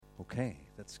Okay,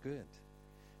 that's good.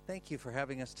 Thank you for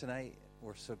having us tonight.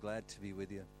 We're so glad to be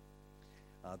with you.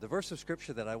 The verse of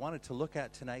Scripture that I wanted to look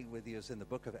at tonight with you is in the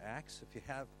book of Acts. If you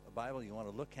have a Bible, you want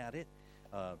to look at it.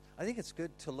 I think it's good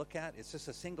to look at. It's just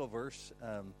a single verse,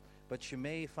 but you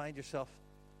may find yourself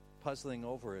puzzling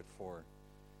over it for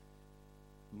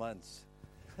months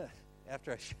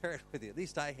after I share it with you. At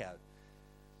least I have.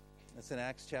 It's in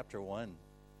Acts chapter 1.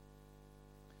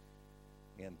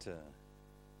 And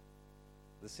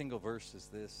the single verse is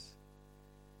this.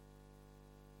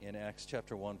 In Acts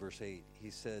chapter 1, verse 8,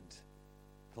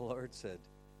 the Lord said,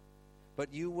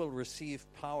 "But you will receive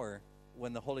power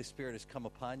when the Holy Spirit has come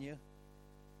upon you,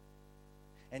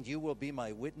 and you will be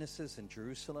my witnesses in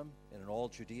Jerusalem and in all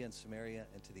Judea and Samaria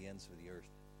and to the ends of the earth."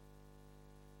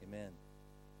 Amen.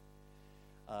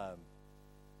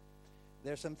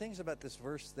 There are some things about this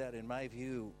verse that, in my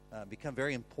view, become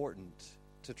very important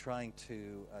to trying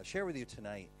to share with you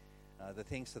tonight. The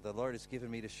things that the Lord has given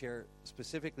me to share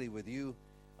specifically with you.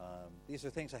 These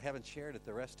are things I haven't shared at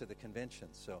the rest of the convention.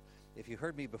 So if you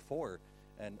heard me before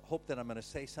and hope that I'm going to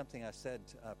say something I said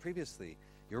previously,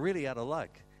 you're really out of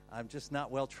luck. I'm just not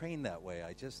well trained that way.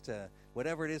 I just,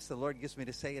 whatever it is the Lord gives me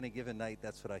to say in a given night,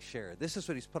 that's what I share. This is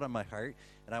what He's put on my heart,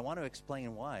 and I want to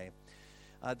explain why.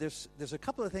 There's a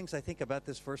couple of things I think about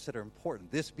this verse that are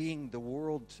important. This being the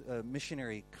World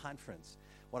Missionary Conference.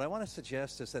 What I want to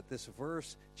suggest is that this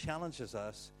verse challenges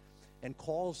us and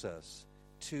calls us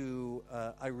to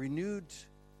a renewed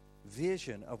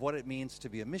vision of what it means to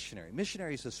be a missionary.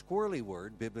 Missionary is a squirrely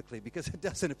word biblically because it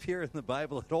doesn't appear in the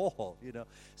Bible at all,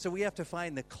 So we have to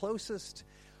find the closest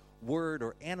word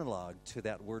or analog to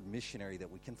that word missionary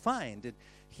that we can find. And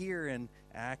here in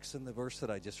Acts, in the verse that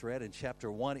I just read in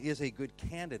chapter 1, is a good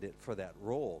candidate for that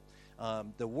role.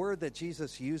 The word that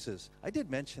Jesus uses, I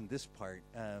did mention this part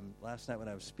last night when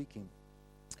I was speaking,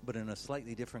 but in a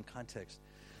slightly different context.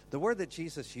 The word that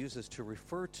Jesus uses to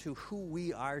refer to who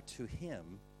we are to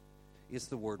Him is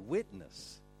the word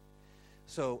witness.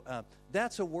 So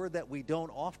that's a word that we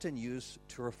don't often use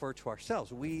to refer to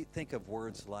ourselves. We think of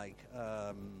words like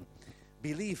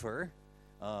believer,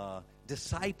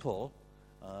 disciple.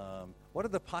 What are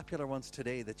the popular ones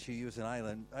today that you use in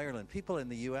Ireland? People in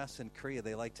the U.S. and Korea,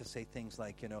 they like to say things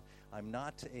like, I'm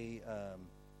not a,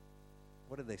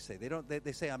 what do they say?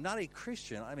 They say, I'm not a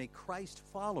Christian, I'm a Christ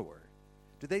follower.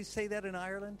 Do they say that in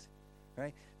Ireland?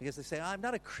 Right? Because they say, I'm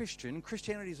not a Christian.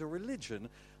 Christianity is a religion.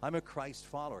 I'm a Christ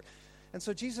follower. And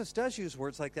so Jesus does use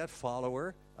words like that,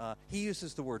 follower. He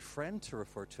uses the word friend to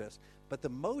refer to us. But the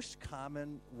most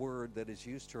common word that is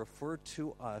used to refer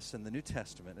to us in the New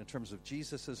Testament in terms of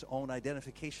Jesus' own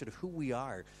identification of who we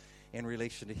are in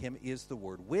relation to Him is the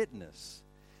word witness.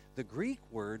 The Greek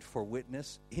word for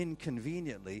witness,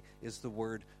 inconveniently, is the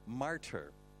word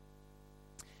martyr.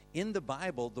 In the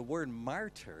Bible, the word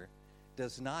martyr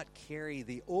does not carry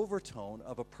the overtone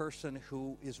of a person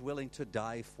who is willing to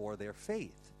die for their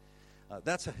faith.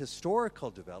 That's a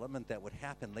historical development that would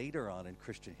happen later on in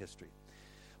Christian history.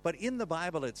 But in the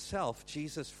Bible itself,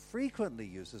 Jesus frequently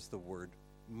uses the word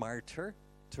martyr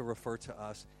to refer to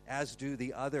us, as do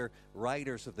the other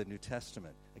writers of the New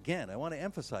Testament. Again, I want to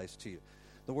emphasize to you,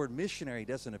 the word missionary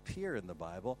doesn't appear in the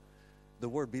Bible. The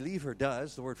word believer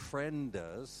does, the word friend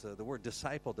does, the word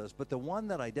disciple does, but the one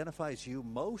that identifies you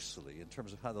mostly in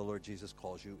terms of how the Lord Jesus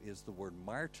calls you is the word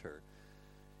martyr,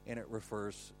 and it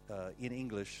refers in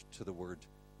English to the word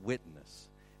witness.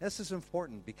 This is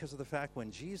important because of the fact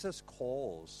when Jesus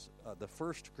calls the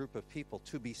first group of people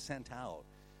to be sent out,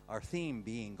 our theme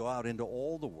being go out into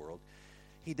all the world,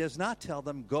 He does not tell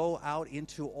them go out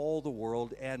into all the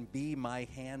world and be my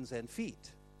hands and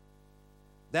feet.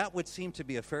 That would seem to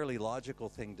be a fairly logical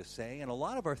thing to say, and a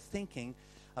lot of our thinking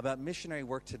about missionary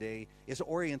work today is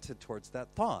oriented towards that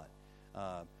thought.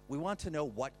 We want to know,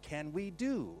 what can we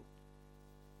do?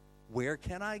 Where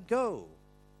can I go?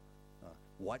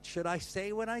 What should I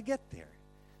say when I get there?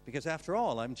 Because after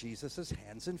all, I'm Jesus'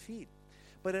 hands and feet.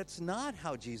 But it's not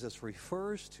how Jesus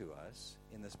refers to us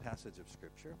in this passage of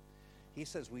Scripture. He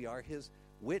says we are His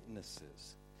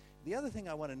witnesses. The other thing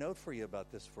I want to note for you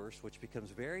about this verse, which becomes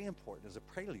very important as a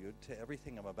prelude to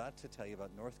everything I'm about to tell you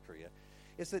about North Korea,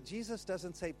 is that Jesus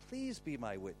doesn't say, please be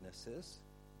my witnesses.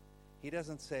 He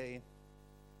doesn't say,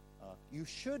 you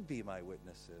should be my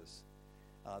witnesses.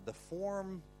 The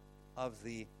form of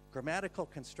the grammatical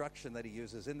construction that he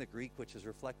uses in the Greek, which is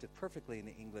reflected perfectly in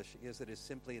the English, is that it is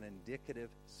simply an indicative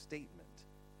statement.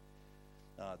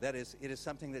 That is, it is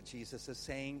something that Jesus is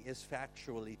saying is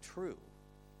factually true.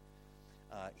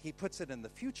 He puts it in the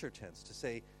future tense to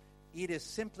say, it is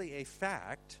simply a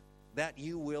fact that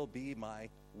you will be my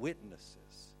witnesses.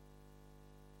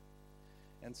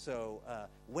 And so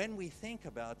when we think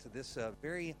about this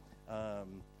very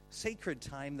sacred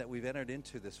time that we've entered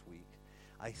into this week,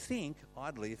 I think,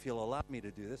 oddly, if you'll allow me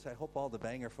to do this, I hope all the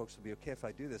Bangor folks will be okay if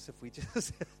I do this, if we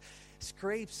just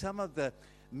scrape some of the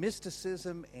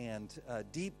mysticism and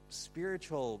deep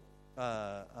spiritual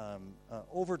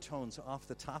overtones off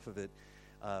the top of it,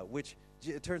 which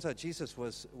it turns out Jesus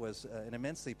was an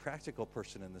immensely practical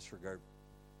person in this regard.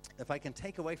 If I can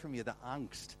take away from you the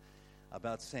angst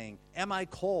about saying, am I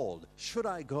called? Should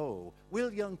I go?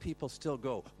 Will young people still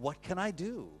go? What can I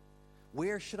do?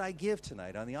 Where should I give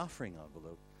tonight on the offering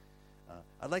envelope?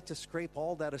 I'd like to scrape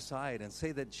all that aside and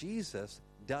say that Jesus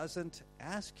doesn't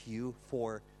ask you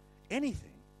for anything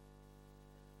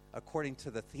according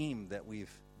to the theme that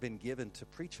we've been given to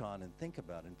preach on and think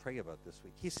about and pray about this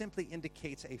week. He simply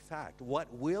indicates a fact,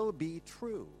 what will be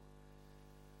true.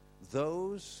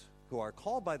 Those who are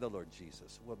called by the Lord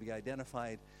Jesus will be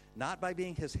identified not by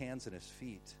being his hands and his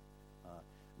feet,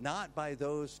 not by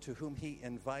those to whom he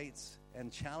invites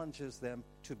and challenges them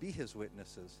to be his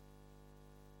witnesses.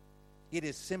 It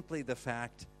is simply the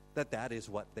fact that that is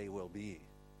what they will be.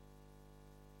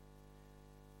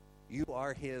 You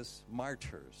are his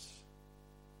martyrs.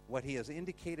 What he has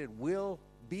indicated will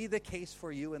be the case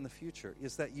for you in the future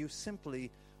is that you simply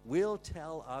will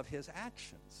tell of his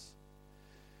actions.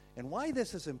 And why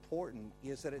this is important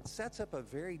is that it sets up a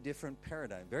very different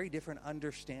paradigm, very different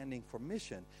understanding for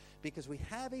mission, because we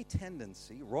have a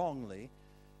tendency, wrongly,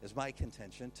 is my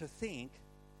contention, to think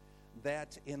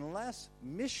that unless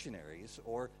missionaries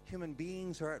or human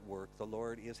beings are at work, the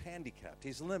Lord is handicapped.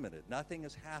 He's limited. Nothing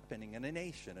is happening in a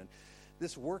nation. And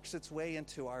this works its way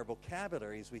into our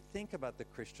vocabulary as we think about the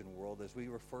Christian world, as we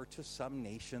refer to some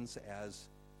nations as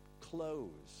closed.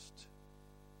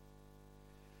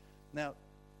 Now,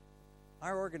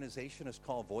 our organization is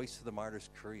called Voice of the Martyrs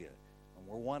Korea, and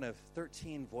we're one of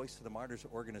 13 Voice of the Martyrs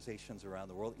organizations around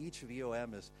the world. Each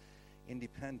VOM is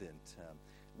independent.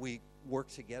 We work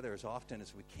together as often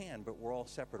as we can, but we're all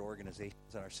separate organizations,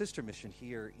 and our sister mission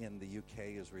here in the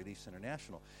UK is Release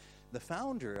International. The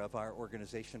founder of our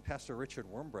organization, Pastor Richard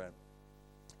Wurmbrand,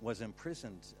 was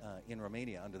imprisoned in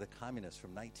Romania under the communists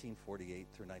from 1948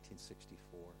 through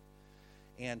 1964.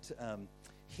 And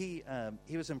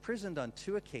he was imprisoned on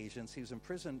 2 occasions. He was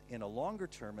imprisoned in a longer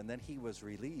term, and then he was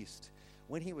released.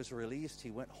 When he was released,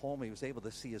 he went home. He was able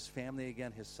to see his family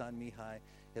again, his son Mihai,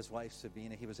 his wife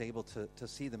Sabina. He was able to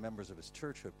see the members of his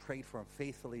church who had prayed for him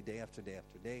faithfully day after day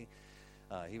after day.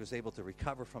 He was able to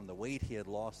recover from the weight he had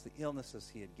lost, the illnesses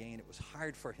he had gained. It was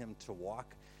hard for him to walk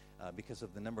because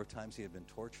of the number of times he had been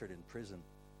tortured in prison.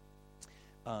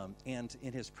 And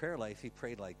in his prayer life, he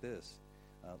prayed like this: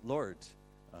 Lord,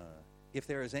 if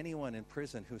there is anyone in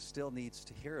prison who still needs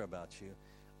to hear about you,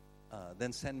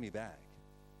 then send me back.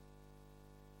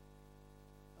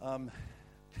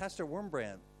 Pastor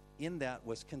Wurmbrand, in that,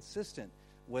 was consistent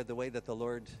with the way that the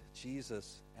Lord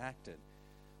Jesus acted,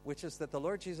 which is that the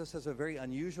Lord Jesus has a very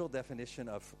unusual definition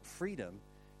of freedom,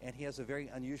 and he has a very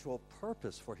unusual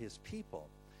purpose for his people.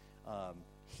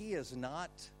 He is not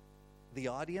the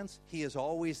audience. He is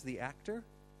always the actor.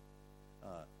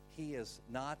 He is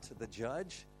not the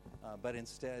judge, but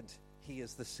instead he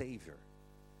is the Savior.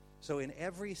 So in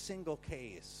every single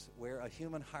case where a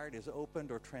human heart is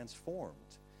opened or transformed,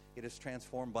 it is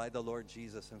transformed by the Lord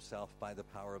Jesus himself by the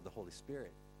power of the Holy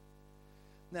Spirit.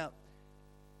 Now,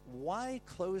 why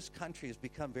closed countries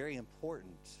become very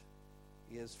important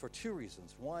is for 2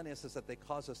 reasons. One is that they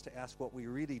cause us to ask what we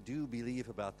really do believe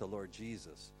about the Lord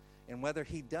Jesus, and whether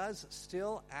he does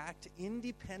still act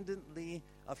independently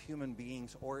of human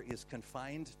beings or is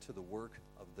confined to the work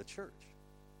of the church.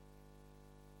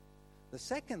 The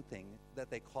second thing that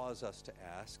they cause us to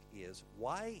ask is,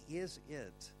 why is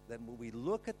it that when we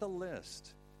look at the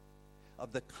list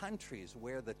of the countries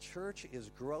where the church is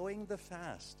growing the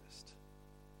fastest,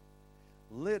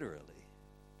 literally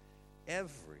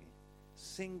every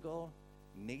single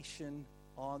nation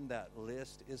on that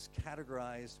list is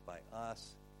categorized by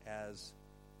us as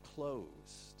closed?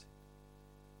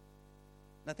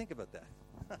 Now think about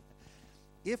that.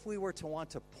 If we were to want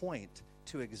to point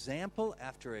to example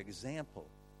after example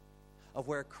of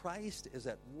where Christ is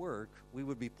at work, we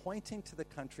would be pointing to the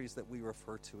countries that we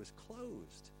refer to as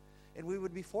closed. And we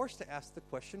would be forced to ask the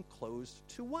question, closed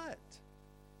to what?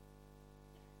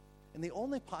 And the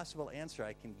only possible answer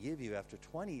I can give you after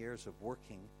 20 years of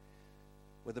working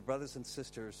with the brothers and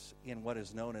sisters in what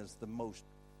is known as the most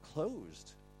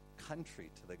closed country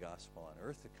to the gospel on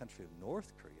earth, the country of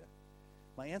North Korea,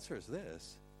 my answer is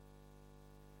this: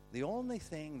 the only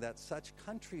thing that such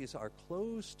countries are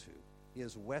closed to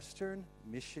is Western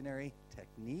missionary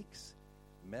techniques,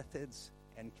 methods,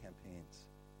 and campaigns.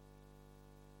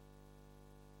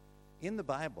 In the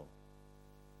Bible,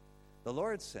 the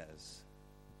Lord says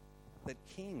that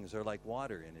kings are like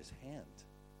water in his hand,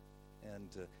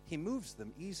 and he moves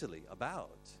them easily about.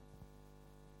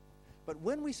 But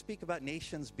when we speak about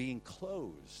nations being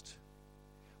closed,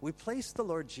 we place the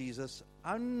Lord Jesus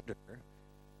under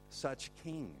such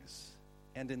kings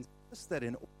and insist that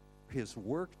in order for his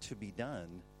work to be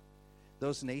done,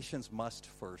 those nations must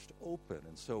first open.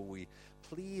 And so we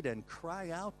plead and cry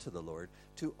out to the Lord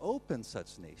to open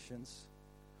such nations,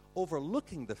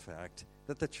 overlooking the fact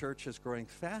that the church is growing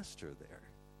faster there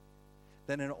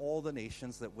than in all the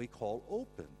nations that we call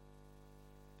open.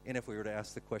 And if we were to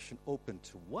ask the question, open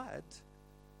to what?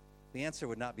 The answer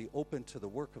would not be open to the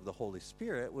work of the Holy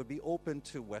Spirit. It would be open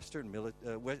to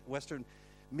Western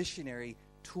missionary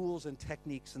tools and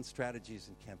techniques and strategies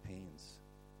and campaigns.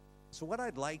 So what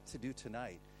I'd like to do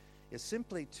tonight is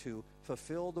simply to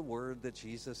fulfill the word that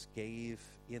Jesus gave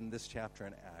in this chapter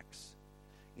in Acts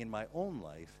in my own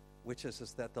life, which is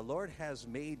that the Lord has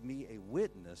made me a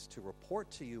witness to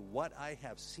report to you what I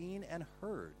have seen and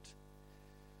heard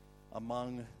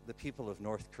among the people of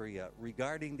North Korea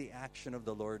regarding the action of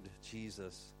the Lord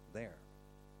Jesus there.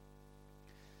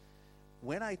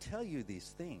 When I tell you these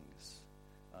things,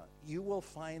 you will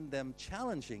find them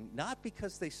challenging, not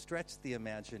because they stretch the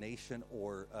imagination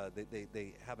or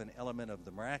they have an element of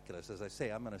the miraculous. As I say,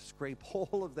 I'm going to scrape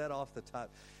all of that off the top.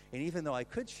 And even though I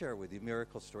could share with you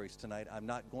miracle stories tonight, I'm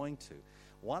not going to.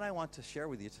 What I want to share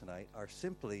with you tonight are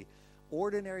simply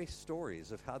ordinary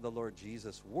stories of how the Lord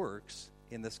Jesus works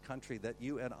in this country that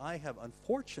you and I have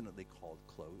unfortunately called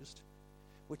closed,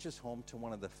 which is home to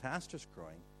one of the fastest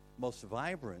growing, most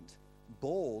vibrant,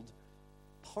 bold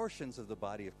portions of the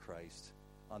body of Christ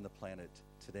on the planet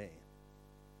today.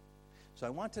 So I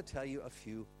want to tell you a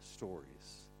few stories.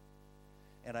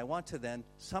 And I want to then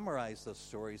summarize those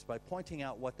stories by pointing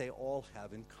out what they all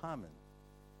have in common.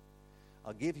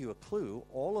 I'll give you a clue.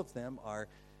 All of them are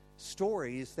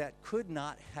stories that could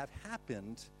not have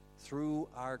happened through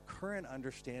our current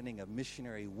understanding of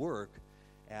missionary work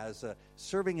as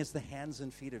serving as the hands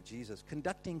and feet of Jesus,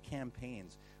 conducting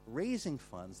campaigns, raising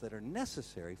funds that are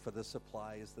necessary for the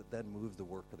supplies that then move the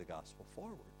work of the gospel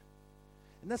forward.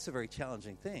 And that's a very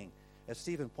challenging thing. As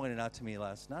Stephen pointed out to me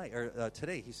last night, or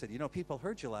today, he said, people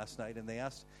heard you last night and they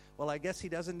asked, well, I guess he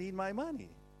doesn't need my money.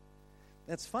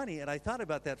 That's funny, and I thought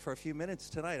about that for a few minutes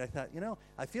tonight. I thought,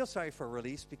 I feel sorry for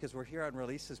Release because we're here on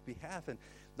Release's behalf, and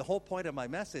the whole point of my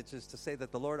message is to say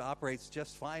that the Lord operates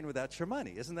just fine without your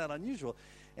money. Isn't that unusual?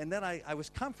 And then I was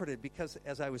comforted because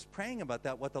as I was praying about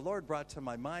that, what the Lord brought to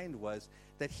my mind was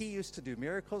that he used to do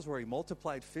miracles where he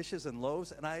multiplied fishes and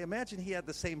loaves, and I imagine he had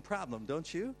the same problem,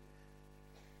 don't you?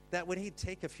 That when he'd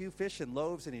take a few fish and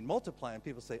loaves and he'd multiply them,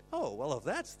 people say, oh, well, if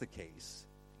that's the case,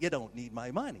 you don't need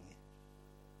my money.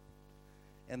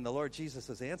 And the Lord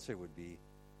Jesus' answer would be,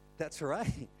 that's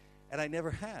right, and I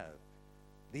never have.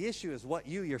 The issue is what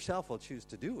you yourself will choose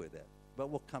to do with it, but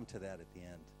we'll come to that at the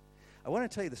end. I want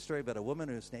to tell you the story about a woman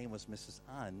whose name was Mrs.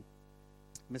 An.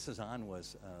 Mrs. An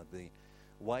was the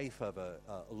wife of a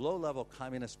low-level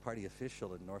Communist Party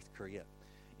official in North Korea.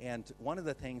 And one of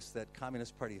the things that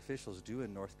Communist Party officials do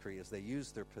in North Korea is they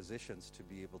use their positions to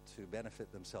be able to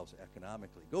benefit themselves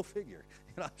economically. Go figure.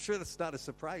 I'm sure that's not a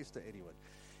surprise to anyone.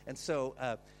 And so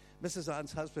Mrs.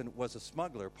 An's husband was a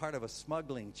smuggler, part of a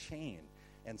smuggling chain.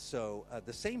 And so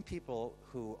the same people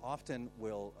who often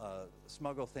will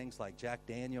smuggle things like Jack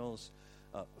Daniels,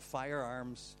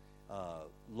 firearms,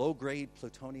 low-grade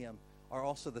plutonium, are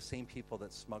also the same people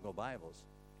that smuggle Bibles.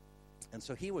 And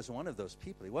so he was one of those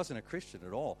people. He wasn't a Christian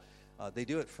at all. They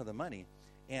do it for the money.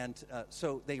 And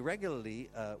so they regularly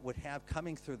would have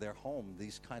coming through their home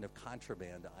these kind of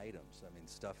contraband items. I mean,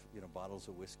 stuff, bottles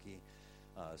of whiskey,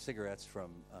 cigarettes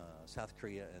from South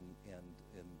Korea and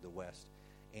in the West,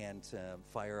 and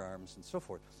firearms and so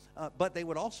forth. But they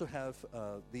would also have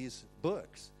these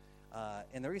books.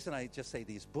 And the reason I just say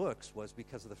these books was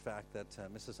because of the fact that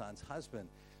Mrs. An's husband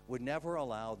would never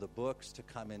allow the books to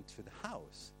come into the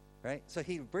house, right? So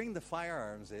he'd bring the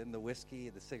firearms in, the whiskey,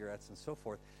 the cigarettes, and so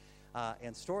forth,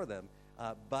 and store them.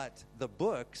 But the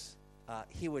books,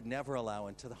 he would never allow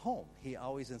into the home. He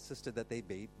always insisted that they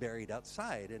be buried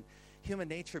outside. And human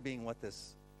nature being what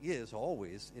this is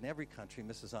always, in every country,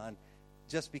 Mrs. An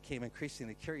just became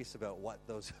increasingly curious about what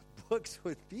those books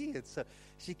would be. And so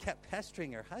she kept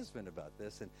pestering her husband about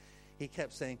this, and he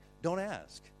kept saying, don't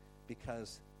ask,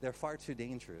 because they're far too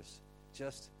dangerous.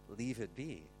 Just leave it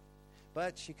be.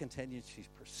 But she continued, she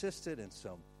persisted, and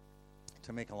so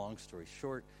to make a long story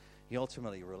short, he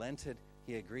ultimately relented.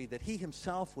 He agreed that he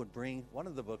himself would bring one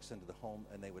of the books into the home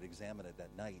and they would examine it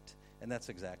that night. And that's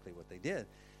exactly what they did.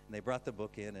 And they brought the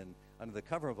book in, and under the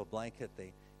cover of a blanket,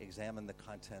 they examined the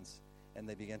contents, and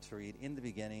they began to read, "In the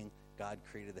beginning, God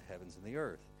created the heavens and the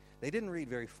earth." They didn't read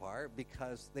very far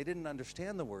because they didn't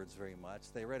understand the words very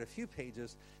much. They read a few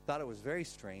pages, thought it was very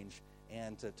strange,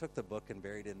 and took the book and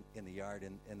buried it in the yard,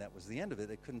 and that was the end of it.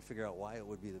 They couldn't figure out why it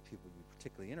would be that people would be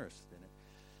particularly interested in it.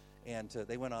 And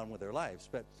they went on with their lives.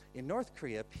 But in North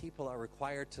Korea, people are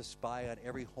required to spy on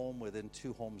every home within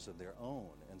 2 homes of their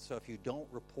own. And so if you don't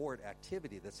report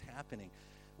activity that's happening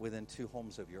within 2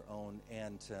 homes of your own,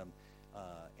 and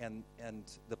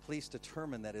the police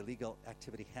determine that illegal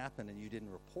activity happened and you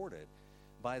didn't report it,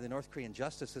 by the North Korean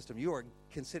justice system, you are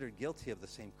considered guilty of the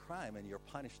same crime, and you're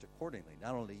punished accordingly.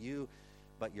 Not only you,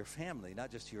 but your family, not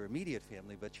just your immediate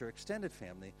family, but your extended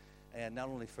family, and not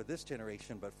only for this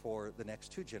generation, but for the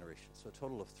next 2 generations, so a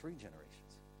total of 3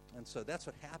 generations. And so that's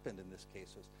what happened in this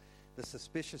case, was the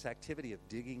suspicious activity of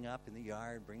digging up in the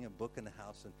yard, bringing a book in the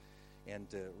house, and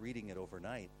reading it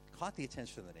overnight caught the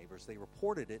attention of the neighbors. They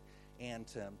reported it, and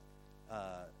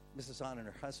Mrs. An and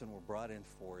her husband were brought in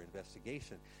for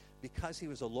investigation. Because he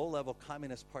was a low-level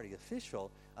Communist Party official,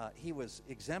 he was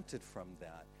exempted from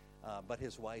that, but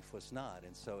his wife was not.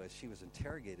 And so as she was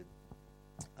interrogated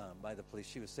by the police,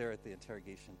 she was there at the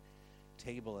interrogation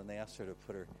table, and they asked her to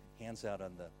put her hands out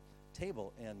on the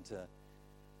table, and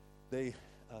they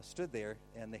stood there,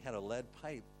 and they had a lead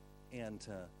pipe, and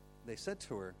they said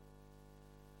to her,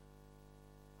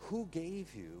 "Who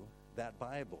gave you that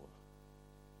Bible?"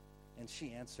 And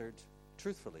she answered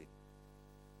truthfully,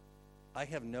 "I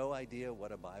have no idea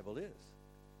what a Bible is."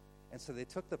 And so they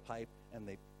took the pipe and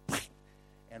they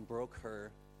and broke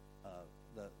her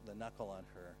the knuckle on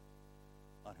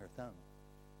her thumb.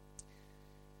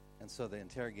 And so the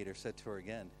interrogator said to her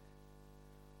again,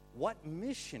 "What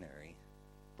missionary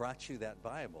brought you that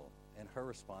Bible?" And her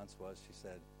response was, she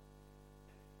said,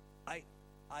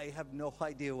 I have no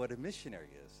idea what a missionary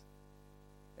is."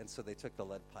 And so they took the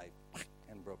lead pipe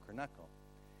and broke her knuckle,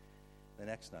 the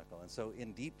next knuckle. And so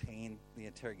in deep pain, the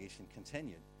interrogation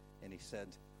continued. And he said,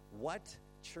 "What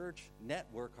church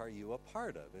network are you a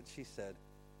part of?" And she said,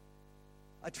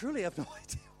 "I truly have no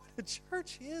idea what a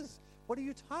church is. What are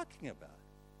you talking about?"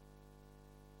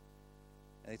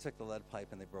 And they took the lead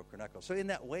pipe and they broke her knuckle. So in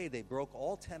that way, they broke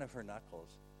all 10 of her knuckles.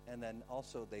 And then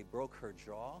also they broke her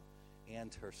jaw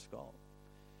and her skull.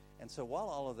 And so while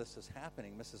all of this is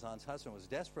happening, Mrs. An's husband was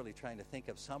desperately trying to think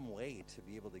of some way to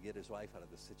be able to get his wife out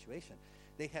of this situation.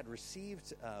 They had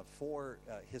received, for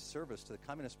his service to the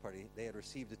Communist Party, they had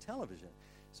received a television.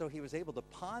 So he was able to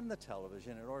pawn the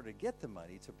television in order to get the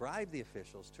money to bribe the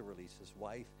officials to release his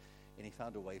wife. And he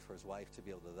found a way for his wife to be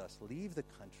able to thus leave the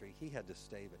country. He had to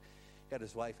stay, but got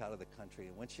his wife out of the country.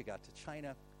 And when she got to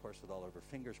China, of course, with all of her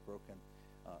fingers broken,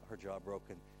 her jaw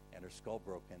broken, and her skull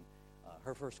broken,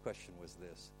 her first question was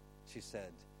this. She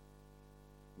said,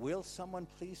 "Will someone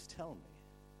please tell me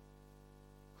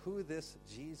who this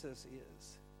Jesus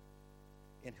is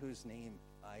in whose name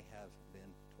I have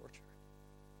been tortured?"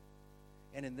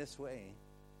 And in this way,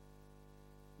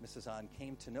 Mrs. An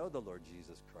came to know the Lord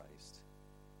Jesus Christ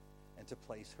and to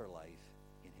place her life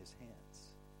in his hands.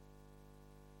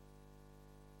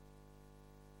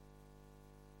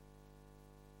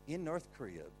 In North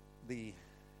Korea, the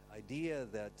idea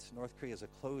that North Korea is a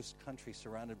closed country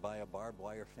surrounded by a barbed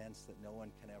wire fence that no one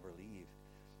can ever leave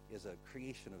is a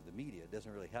creation of the media. It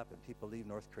doesn't really happen. People leave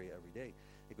North Korea every day.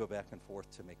 They go back and forth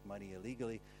to make money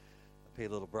illegally, pay a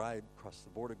little bribe, cross the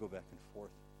border, go back and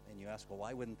forth. And you ask, well,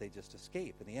 why wouldn't they just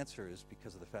escape? And the answer is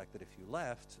because of the fact that if you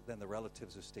left, then the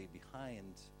relatives who stayed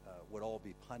behind would all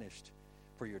be punished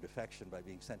for your defection by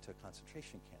being sent to a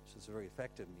concentration camp. So it's a very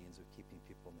effective means of keeping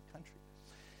people in the country.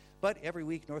 But every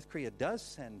week, North Korea does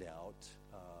send out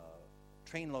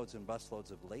trainloads and busloads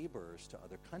of laborers to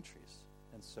other countries.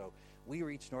 And so we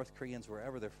reach North Koreans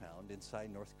wherever they're found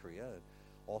inside North Korea,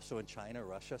 also in China,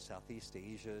 Russia, Southeast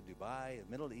Asia, Dubai,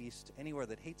 the Middle East. Anywhere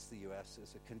that hates the U.S.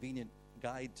 is a convenient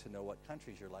guide to know what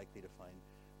countries you're likely to find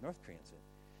North Koreans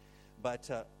in.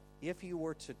 But if you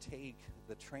were to take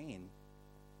the train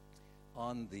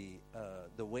on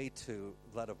the way to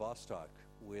Vladivostok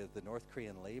with the North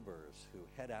Korean laborers who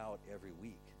head out every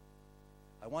week,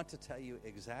 I want to tell you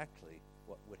exactly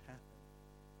what would happen.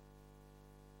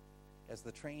 As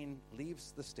the train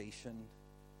leaves the station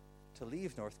to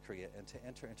leave North Korea and to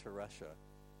enter into Russia,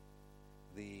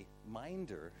 the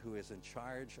minder who is in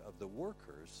charge of the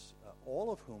workers,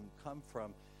 all of whom come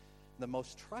from the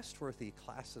most trustworthy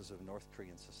classes of North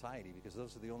Korean society, because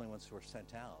those are the only ones who are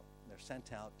sent out. They're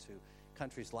sent out to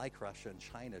countries like Russia and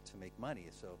China to make money.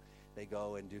 So they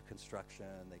go and do construction,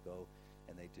 they go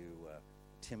and they do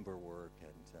timber work,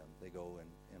 and they go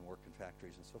and work in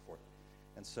factories and so forth.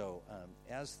 And so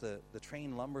as the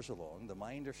train lumbers along, the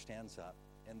minder stands up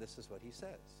And this is what he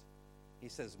says. He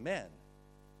says, men,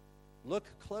 look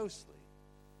closely.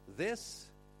 This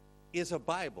is a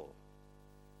Bible,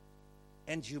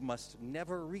 and you must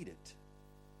never read it.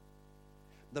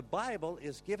 The Bible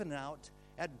is given out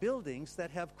at buildings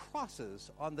that have crosses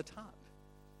on the top,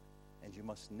 and you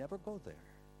must never go there.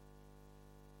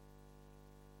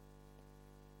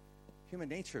 Human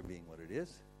nature being what it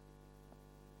is,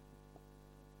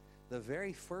 the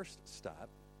very first stop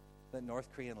that North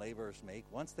Korean laborers make,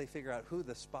 once they figure out who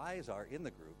the spies are in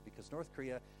the group, because North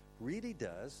Korea really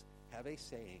does have a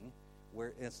saying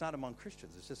where it's not among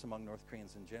Christians, it's just among North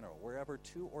Koreans in general. Wherever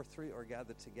 2 or 3 are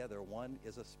gathered together, one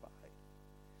is a spy.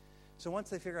 So once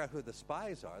they figure out who the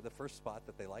spies are, the first spot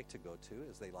that they like to go to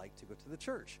is they like to go to the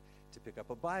church to pick up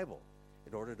a Bible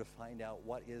in order to find out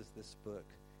what is this book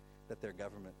that their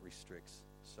government restricts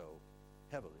so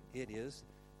heavily. It is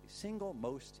the single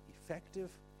most effective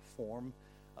form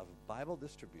of Bible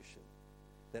distribution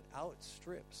that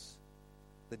outstrips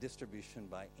the distribution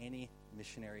by any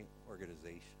missionary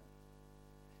organization.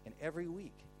 And every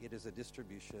week, it is a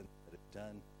distribution that is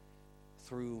done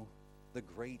through the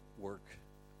great work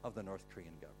of the North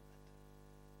Korean government.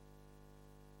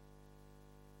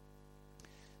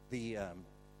 The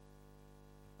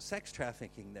sex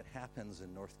trafficking that happens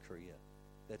in North Korea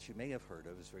that you may have heard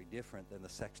of is very different than the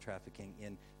sex trafficking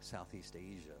in Southeast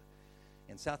Asia.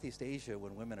 In Southeast Asia,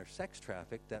 when women are sex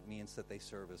trafficked, that means that they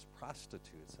serve as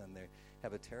prostitutes, and they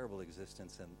have a terrible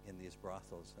existence in these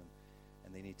brothels,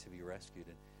 and they need to be rescued.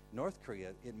 In North Korea,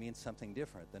 it means something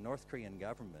different. The North Korean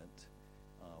government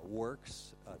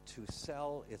works to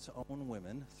sell its own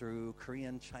women through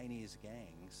Korean Chinese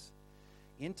gangs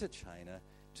into China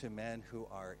to men who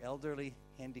are elderly,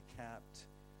 handicapped,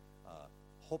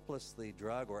 hopelessly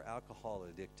drug or alcohol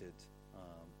addicted,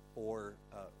 or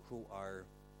who are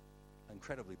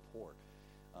incredibly poor.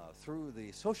 Through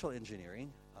the social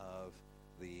engineering of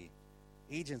the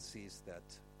agencies that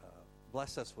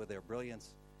bless us with their brilliance,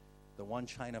 the one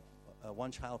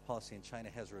child policy in China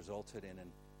has resulted in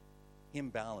an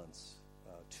imbalance,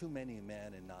 too many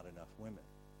men and not enough women.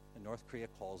 And North Korea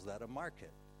calls that a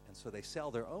market. And so they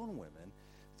sell their own women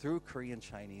through Korean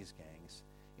Chinese gangs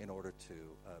in order to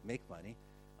make money.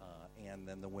 And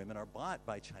then the women are bought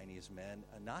by Chinese men,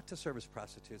 not to serve as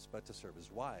prostitutes, but to serve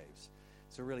as wives.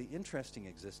 It's a really interesting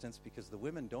existence because the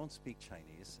women don't speak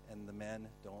Chinese and the men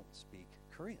don't speak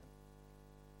Korean.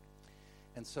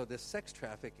 And so this sex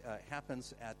traffic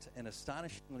happens at an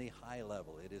astonishingly high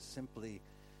level. It is simply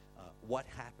what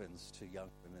happens to young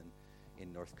women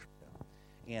in North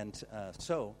Korea. And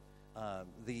so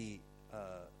the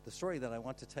story that I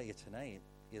want to tell you tonight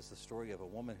is the story of a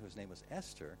woman whose name was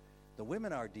Esther. The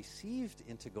women are deceived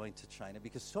into going to China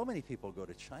because so many people go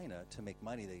to China to make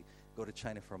money. They go to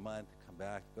China for a month, come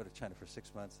back, go to China for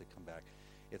 6 months, they come back.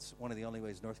 It's one of the only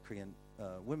ways North Korean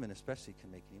women especially can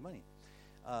make any money.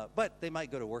 But they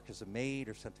might go to work as a maid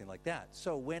or something like that.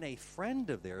 So when a friend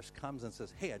of theirs comes and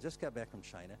says, hey, I just got back from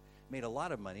China, made a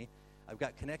lot of money, I've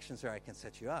got connections there, I can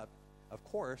set you up. Of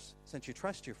course, since you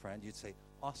trust your friend, you'd say,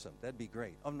 awesome, that'd be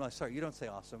great. Oh, no, sorry, you don't say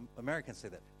awesome. Americans say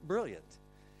that. Brilliant.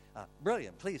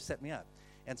 Brilliant, please set me up.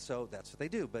 And so that's what they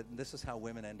do. But this is how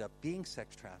women end up being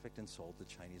sex trafficked and sold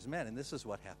to Chinese men. And this is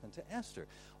what happened to Esther.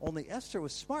 Only Esther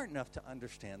was smart enough to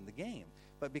understand the game.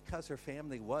 But because her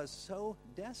family was so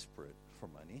desperate for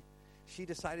money, she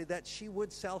decided that she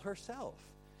would sell herself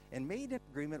and made an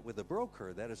agreement with the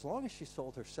broker that as long as she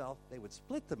sold herself, they would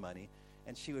split the money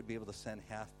and she would be able to send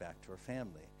half back to her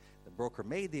family. The broker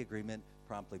made the agreement,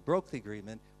 promptly broke the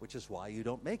agreement, which is why you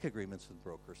don't make agreements with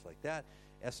brokers like that.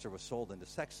 Esther was sold into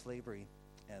sex slavery,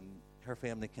 and her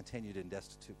family continued in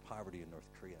destitute poverty in North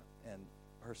Korea, and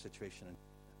her situation in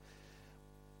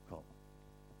cool.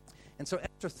 And so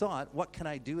Esther thought, what can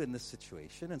I do in this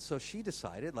situation? And so she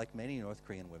decided, like many North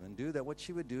Korean women do, that what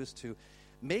she would do is to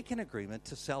make an agreement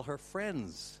to sell her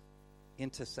friends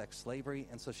into sex slavery.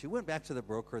 And so she went back to the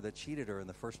broker that cheated her in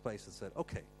the first place and said,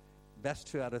 okay, best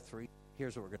 2 out of 3,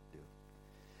 here's what we're going to do.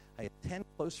 I have 10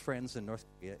 close friends in North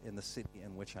Korea in the city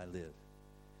in which I live.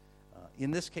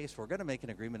 In this case, we're going to make an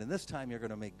agreement, and this time you're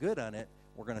going to make good on it.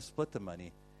 We're going to split the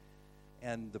money.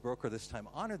 And the broker this time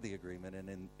honored the agreement,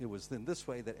 and it was in this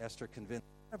way that Esther convinced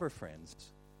one of her friends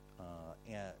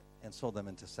and sold them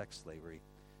into sex slavery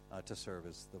to serve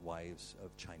as the wives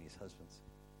of Chinese husbands.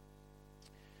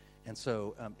 And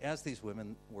so as these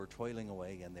women were toiling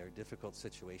away in their difficult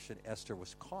situation, Esther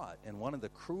was caught. And one of the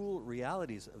cruel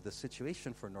realities of the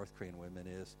situation for North Korean women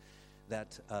is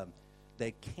that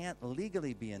they can't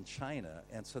legally be in China,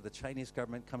 and so the Chinese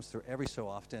government comes through every so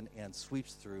often and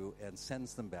sweeps through and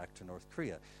sends them back to North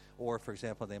Korea. Or, for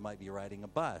example, they might be riding a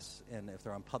bus, and if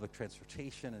they're on public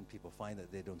transportation and people find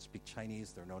that they don't speak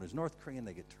Chinese, they're known as North Korean,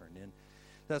 they get turned in.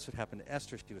 That's what happened to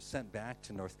Esther. She was sent back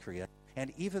to North Korea,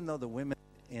 and even though the women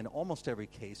in almost every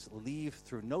case leave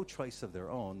through no choice of their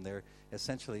own, they're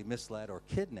essentially misled or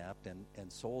kidnapped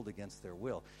and sold against their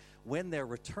will. When they're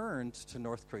returned to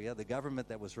North Korea, the government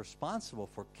that was responsible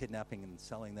for kidnapping and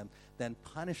selling them then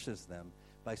punishes them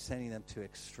by sending them to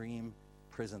extreme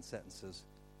prison sentences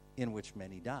in which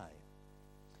many die.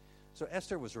 So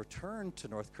Esther was returned to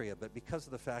North Korea, but because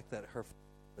of the fact that her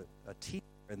a teacher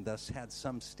and thus had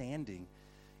some standing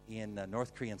in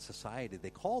North Korean society, they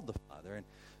called the father and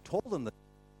told him the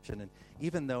situation. And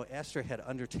even though Esther had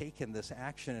undertaken this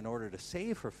action in order to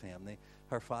save her family,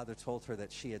 her father told her that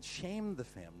she had shamed the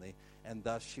family, and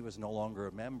thus she was no longer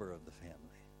a member of the family.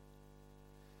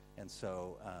 And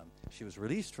so she was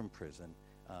released from prison,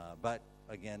 but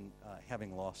again,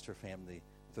 having lost her family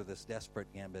through this desperate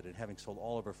gambit and having sold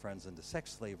all of her friends into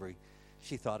sex slavery,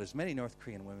 she thought, as many North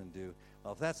Korean women do,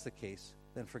 well, if that's the case,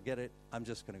 then forget it. I'm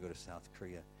just going to go to South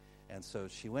Korea. And so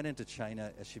she went into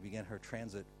China as she began her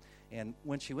transit. And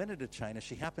when she went into China,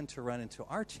 she happened to run into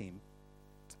our team.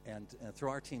 And through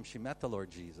our team, she met the Lord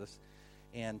Jesus.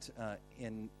 And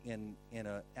in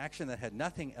an action that had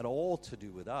nothing at all to do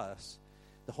with us,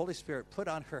 the Holy Spirit put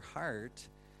on her heart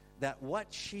that what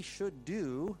she should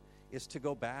do is to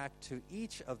go back to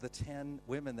each of the 10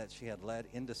 women that she had led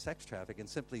into sex traffic and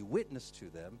simply witness to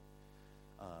them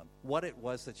what it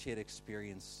was that she had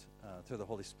experienced through the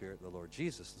Holy Spirit, the Lord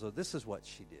Jesus. So this is what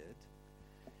she did.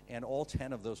 And all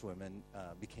 10 of those women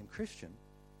became Christian.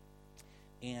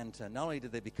 And not only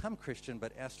did they become Christian,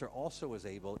 but Esther also was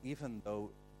able, even though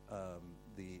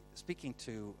speaking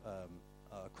to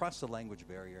across the language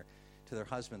barrier to their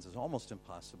husbands is almost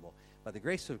impossible, by the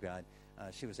grace of God,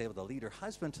 she was able to lead her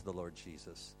husband to the Lord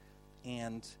Jesus.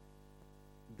 And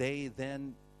they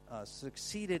then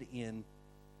succeeded in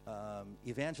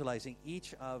evangelizing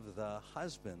each of the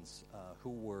husbands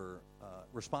who were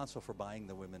responsible for buying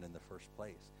the women in the first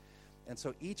place. And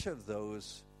so each of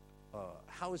those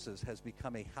houses has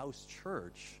become a house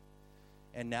church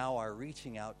and now are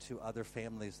reaching out to other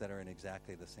families that are in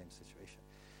exactly the same situation.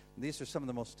 And these are some of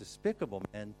the most despicable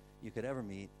men you could ever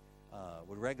meet,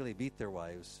 would regularly beat their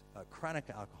wives, chronic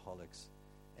alcoholics,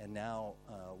 and now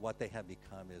what they have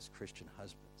become is Christian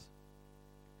husbands.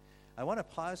 I want to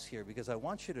pause here because I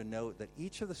want you to note that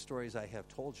each of the stories I have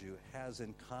told you has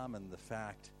in common the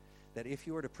fact that if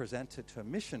you were to present it to a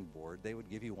mission board, they would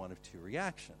give you one of two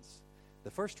reactions.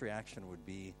 The first reaction would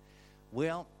be,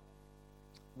 well,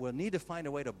 we'll need to find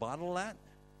a way to bottle that,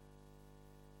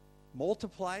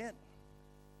 multiply it,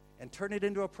 and turn it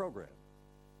into a program.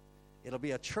 It'll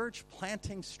be a church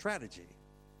planting strategy.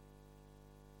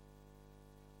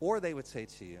 Or they would say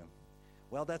to you,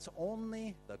 well, that's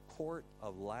only the court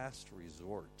of last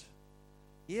resort.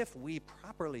 If we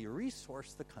properly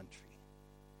resource the country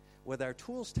with our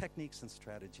tools, techniques, and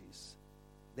strategies,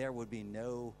 there would be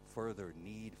no further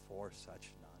need for such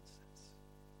nonsense.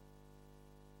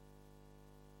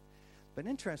 But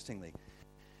interestingly,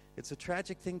 it's a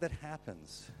tragic thing that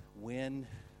happens when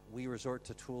we resort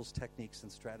to tools, techniques,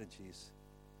 and strategies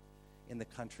in the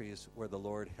countries where the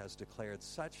Lord has declared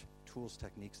such tools,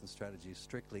 techniques, and strategies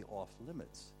strictly off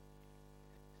limits.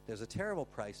 There's a terrible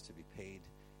price to be paid,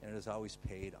 and it is always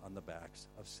paid on the backs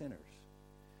of sinners.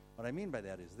 What I mean by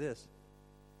that is this.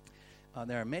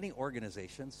 There are many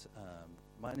organizations,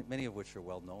 many of which are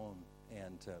well known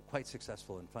and quite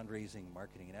successful in fundraising,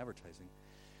 marketing, and advertising,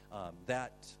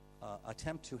 that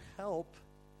attempt to help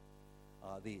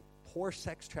the poor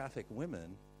sex trafficked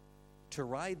women to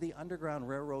ride the Underground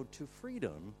Railroad to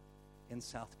freedom in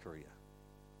South Korea.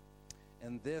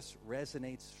 And this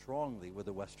resonates strongly with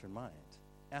the Western mind.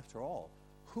 After all,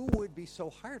 who would be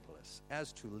so heartless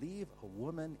as to leave a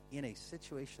woman in a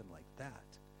situation like that?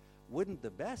 Wouldn't the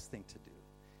best thing to do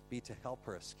be to help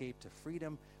her escape to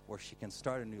freedom where she can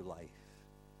start a new life?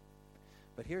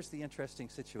 But here's the interesting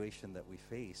situation that we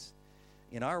face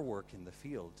in our work in the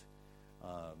field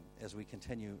as we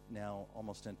continue now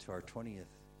almost into our 20th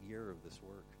year of this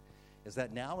work, is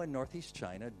that now in Northeast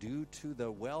China, due to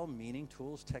the well-meaning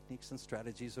tools, techniques, and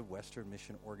strategies of Western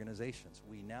mission organizations,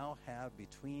 we now have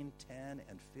between 10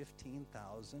 and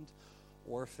 15,000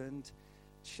 orphaned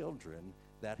children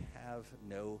that have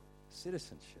no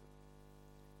citizenship.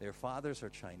 Their fathers are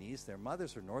Chinese, their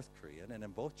mothers are North Korean, and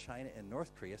in both China and North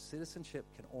Korea, citizenship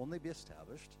can only be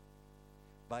established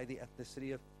by the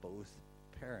ethnicity of both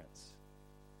parents.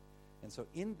 And so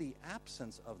in the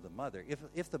absence of the mother,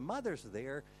 if the mother's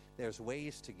there, there's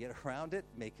ways to get around it,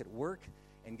 make it work,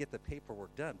 and get the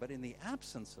paperwork done. But in the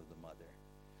absence of the mother,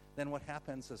 then what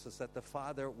happens is that the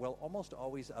father will almost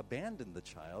always abandon the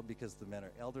child because the men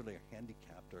are elderly or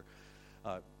handicapped or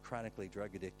chronically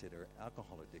drug addicted or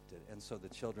alcohol addicted. And so the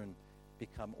children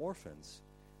become orphans.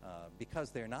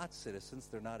 Because they're not citizens,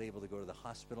 they're not able to go to the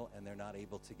hospital, and they're not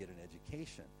able to get an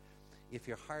education. If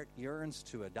your heart yearns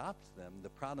to adopt them, the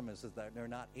problem is that they're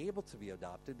not able to be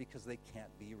adopted because they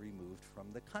can't be removed from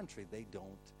the country. They don't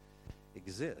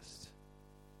exist.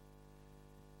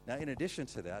 Now, in addition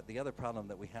to that, the other problem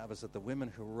that we have is that the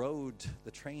women who rode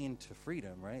the train to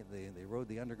freedom, right, they rode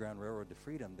the Underground Railroad to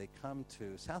freedom, they come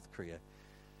to South Korea,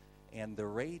 and the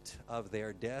rate of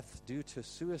their death due to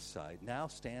suicide now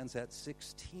stands at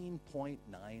 16.9%.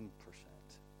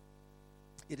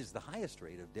 It is the highest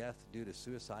rate of death due to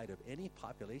suicide of any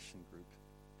population group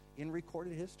in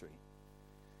recorded history.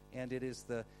 And it is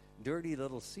the dirty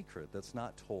little secret that's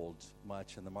not told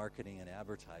much in the marketing and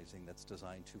advertising that's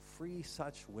designed to free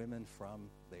such women from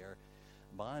their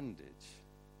bondage.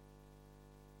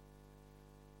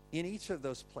 In each of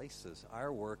those places,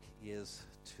 our work is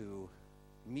to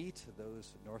meet those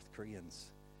North Koreans,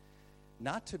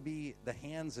 not to be the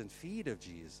hands and feet of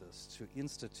Jesus, to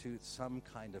institute some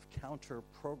kind of counter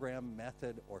program,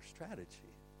 method, or strategy,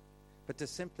 but to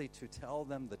simply to tell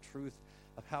them the truth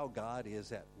of how God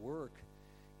is at work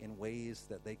in ways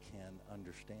that they can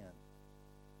understand.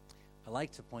 I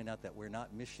like to point out that we're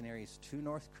not missionaries to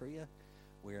North Korea.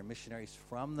 We are missionaries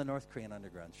from the North Korean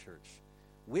Underground Church,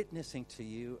 witnessing to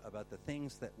you about the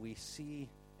things that we see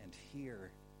and hear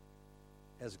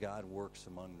as God works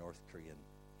among North Korean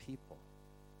people.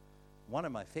 One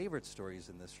of my favorite stories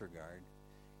in this regard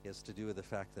is to do with the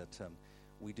fact that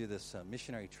we do this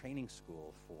missionary training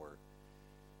school for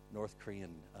North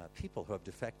Korean people who have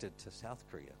defected to South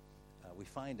Korea. We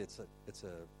find it's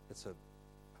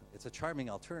a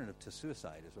charming alternative to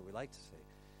suicide, is what we like to say.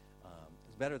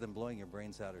 It's better than blowing your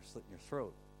brains out or slitting your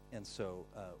throat. And so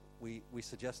we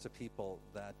suggest to people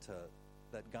that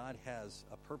God has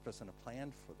a purpose and a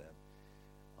plan for them,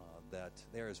 that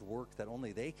there is work that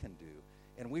only they can do.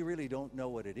 And we really don't know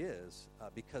what it is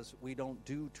because we don't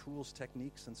do tools,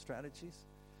 techniques, and strategies.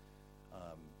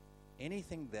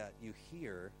 Anything that you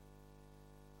hear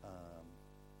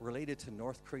related to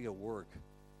North Korea work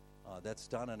that's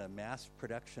done on a mass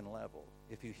production level,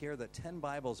 if you hear that 10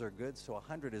 Bibles are good, so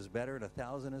 100 is better and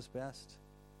 1,000 is best,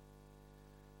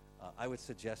 I would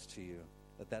suggest to you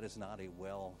that that is not a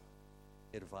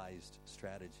well-advised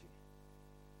strategy.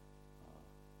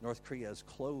 North Korea is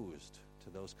closed to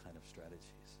those kind of strategies.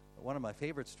 But one of my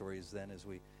favorite stories then is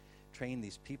we train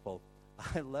these people.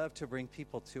 I love to bring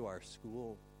people to our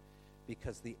school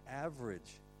because the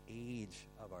average age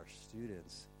of our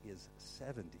students is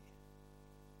 70.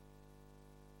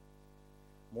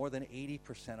 More than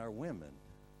 80% are women.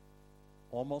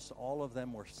 Almost all of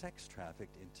them were sex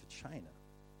trafficked into China.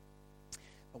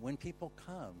 But when people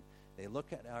come, they look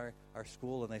at our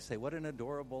school and they say, what an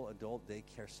adorable adult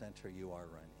daycare center you are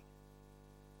running.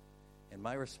 And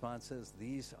my response is,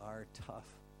 these are tough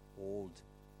old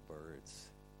birds.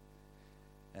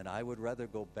 And I would rather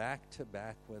go back to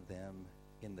back with them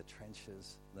in the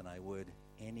trenches than I would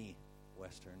any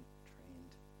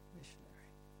Western-trained missionary.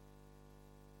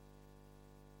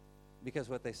 Because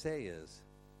what they say is,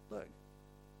 look,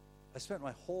 I spent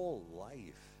my whole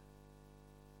life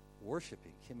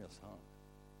worshiping Kim Il-sung.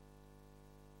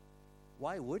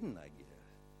 Why wouldn't I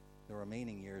give the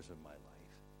remaining years of my life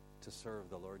to serve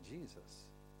the Lord Jesus?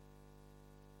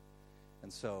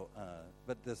 And so,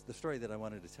 but the story that I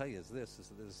wanted to tell you is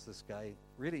this guy,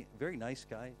 really very nice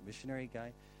guy, missionary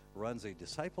guy, runs a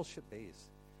discipleship base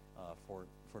for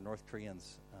North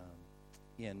Koreans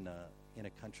in a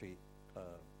country,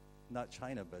 not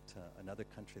China, but another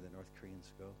country that North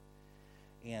Koreans go.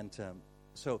 And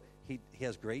so he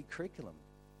has great curriculum,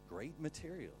 great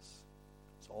materials.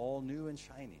 It's all new and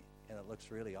shiny, and it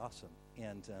looks really awesome.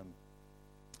 And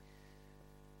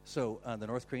so the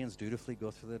North Koreans dutifully go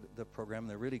through the program.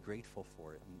 They're really grateful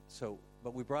for it. And so,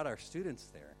 but we brought our students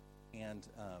there, and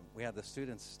we had the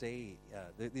students stay.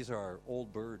 These are our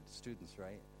old bird students,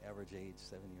 right? Average age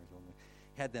 7 years old.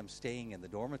 Had them staying in the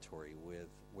dormitory with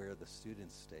where the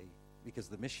students stay, because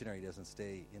the missionary doesn't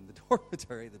stay in the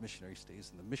dormitory. The missionary stays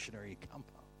in the missionary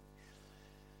compound.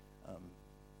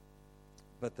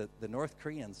 But the North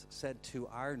Koreans said to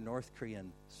our North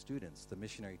Korean students, the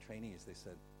missionary trainees, they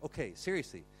said, okay,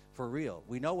 seriously, for real,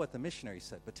 we know what the missionary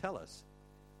said, but tell us,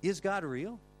 is God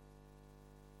real?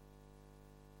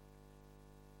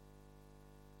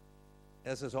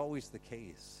 As is always the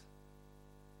case,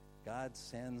 God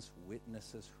sends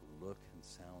witnesses who look and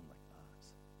sound like us.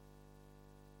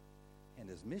 And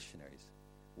as missionaries,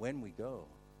 when we go,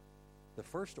 the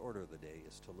first order of the day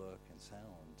is to look and sound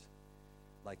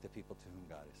like the people to whom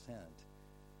God has sent.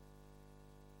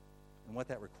 And what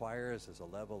that requires is a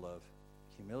level of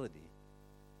humility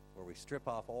where we strip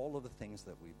off all of the things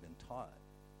that we've been taught.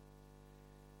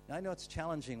 Now, I know it's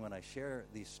challenging when I share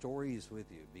these stories with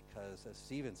you because, as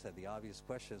Stephen said, the obvious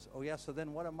question is, oh yeah, so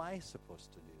then what am I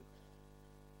supposed to do?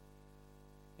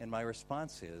 And my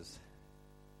response is,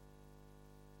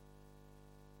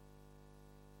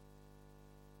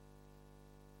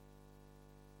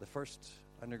 the first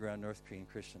underground North Korean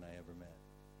Christian I ever met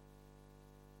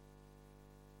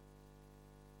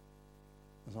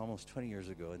was almost 20 years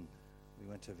ago, and we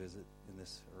went to visit in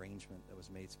this arrangement that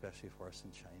was made specially for us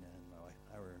in China, and my wife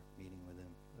and I were meeting with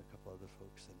him, with a couple other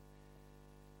folks, and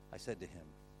I said to him,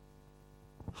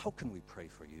 how can we pray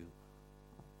for you?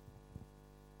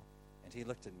 And he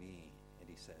looked at me and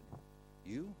he said,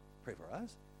 you pray for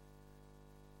us?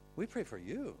 We pray for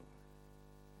you.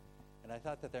 And I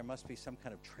thought that there must be some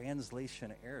kind of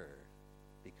translation error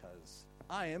because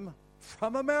I am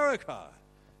from America,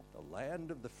 the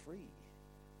land of the free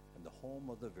and the home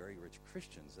of the very rich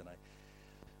Christians. And I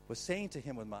was saying to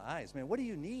him with my eyes, man, what do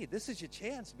you need? This is your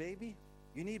chance, baby.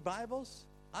 You need Bibles?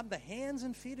 I'm the hands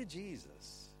and feet of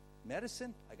Jesus.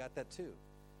 Medicine? I got that too.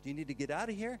 Do you need to get out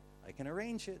of here? I can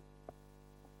arrange it.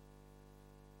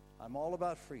 I'm all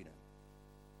about freedom.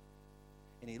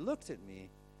 And he looked at me,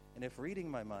 and if reading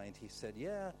my mind, he said,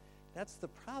 yeah, that's the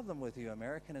problem with you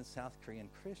American and South Korean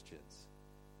Christians.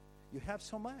 You have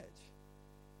so much.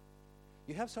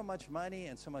 You have so much money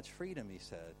and so much freedom, he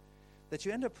said, that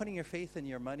you end up putting your faith in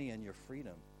your money and your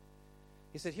freedom.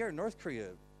 He said, here in North Korea,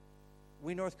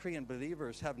 we North Korean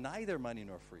believers have neither money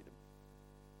nor freedom.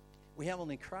 We have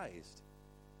only Christ.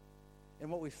 And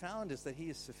what we found is that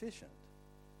he is sufficient.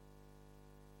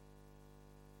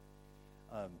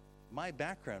 My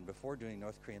background before doing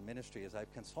North Korean ministry is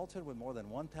I've consulted with more than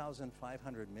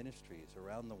 1,500 ministries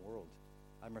around the world.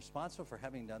 I'm responsible for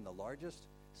having done the largest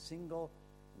single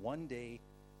one-day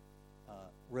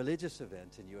religious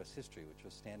event in U.S. history, which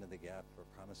was Stand in the Gap for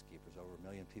Promise Keepers, over 1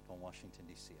 million people in Washington,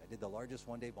 D.C. I did the largest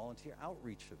one-day volunteer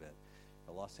outreach event,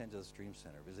 the Los Angeles Dream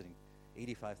Center, visiting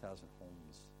 85,000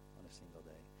 homes on a single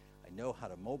day. I know how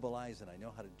to mobilize and I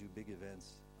know how to do big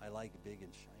events. I like big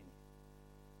and shiny.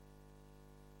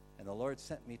 And the Lord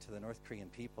sent me to the North Korean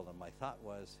people, and my thought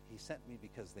was, he sent me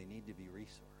because they need to be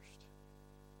resourced.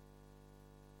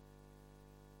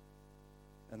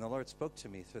 And the Lord spoke to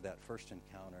me through that first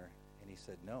encounter, and he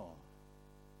said, no,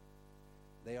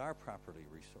 they are properly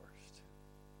resourced.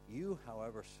 You,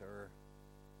 however, sir,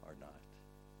 are not.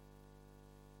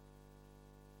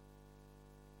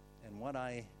 And what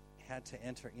I had to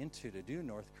enter into to do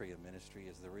North Korea ministry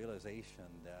is the realization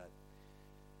that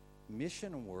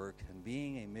mission work and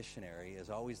being a missionary is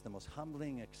always the most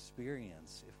humbling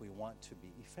experience if we want to be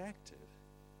effective.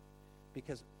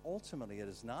 Because ultimately it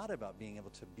is not about being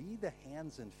able to be the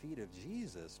hands and feet of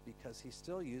Jesus, because he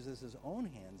still uses his own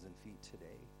hands and feet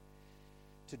today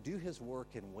to do his work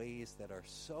in ways that are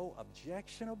so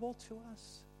objectionable to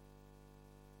us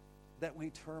that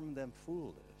we term them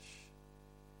foolish.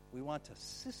 We want to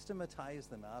systematize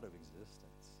them out of existence.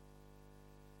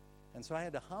 And so I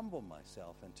had to humble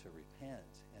myself and to repent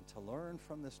and to learn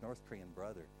from this North Korean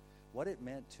brother what it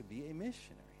meant to be a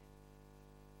missionary.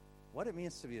 What it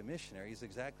means to be a missionary is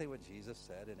exactly what Jesus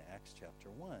said in Acts chapter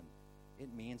 1. It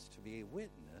means to be a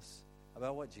witness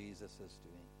about what Jesus is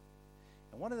doing.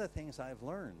 And one of the things I've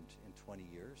learned in 20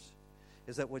 years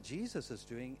is that what Jesus is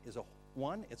doing is,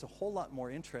 it's a whole lot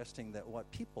more interesting than what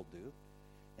people do.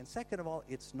 And second of all,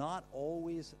 it's not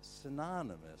always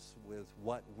synonymous with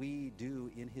what we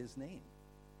do in his name.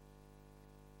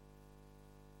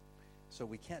 So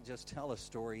we can't just tell a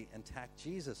story and tack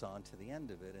Jesus on to the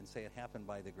end of it and say it happened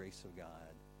by the grace of God.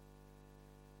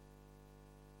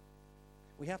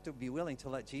 We have to be willing to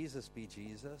let Jesus be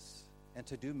Jesus and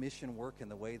to do mission work in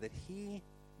the way that he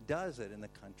does it in the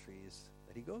countries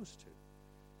that he goes to.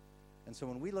 And so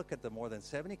when we look at the more than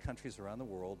 70 countries around the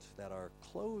world that are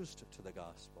closed to the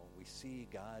gospel, we see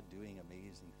God doing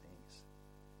amazing things.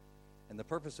 And the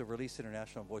purpose of Release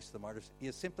International Voice of the Martyrs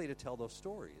is simply to tell those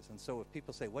stories. And so if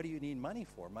people say, what do you need money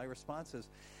for? My response is,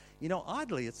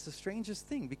 oddly, it's the strangest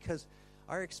thing, because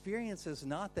our experience is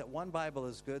not that one Bible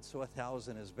is good, so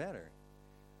 1,000 is better.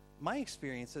 My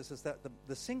experience is that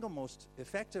the single most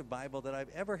effective Bible that I've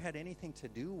ever had anything to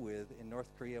do with in North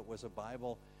Korea was a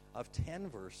Bible of 10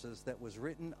 verses that was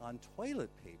written on toilet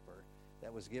paper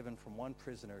that was given from one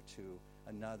prisoner to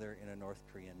another in a North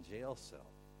Korean jail cell.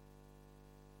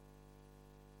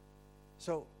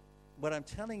 So what I'm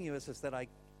telling you is that I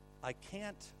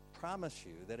can't promise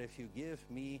you that if you give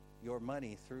me your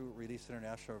money through Release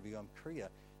International or VOM Korea,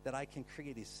 that I can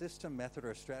create a system, method, or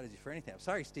a strategy for anything. I'm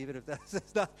sorry, Stephen, if that's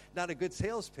not a good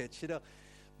sales pitch,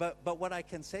 But what I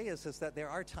can say is that there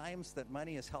are times that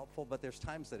money is helpful, but there's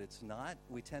times that it's not.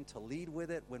 We tend to lead with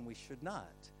it when we should not.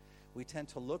 We tend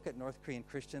to look at North Korean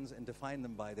Christians and define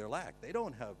them by their lack. They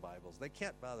don't have Bibles. They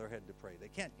can't bow their head to pray. They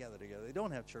can't gather together. They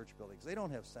don't have church buildings. They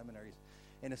don't have seminaries,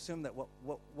 and assume that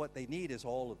what they need is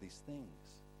all of these things.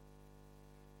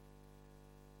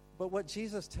 But what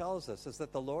Jesus tells us is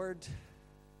that the Lord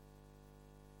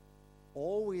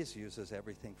always uses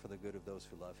everything for the good of those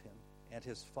who love him. And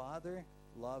his Father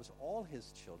loves all his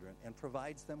children and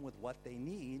provides them with what they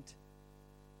need,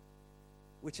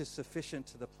 which is sufficient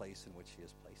to the place in which he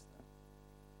has placed them.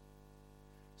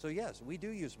 So yes, we do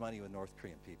use money with North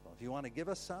Korean people. If you want to give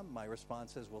us some, my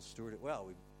response is we'll steward it well.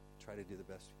 We try to do the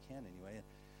best we can anyway.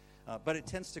 But it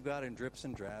tends to go out in drips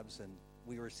and drabs, and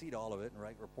we receipt all of it and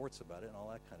write reports about it and all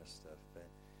that kind of stuff. But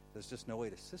there's just no way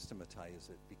to systematize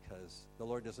it because the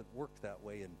Lord doesn't work that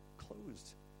way in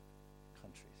closed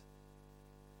countries.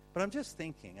 But I'm just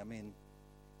thinking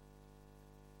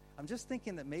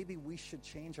that maybe we should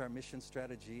change our mission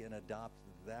strategy and adopt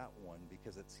that one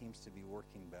because it seems to be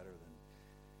working better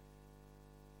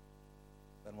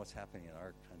than what's happening in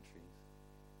our countries.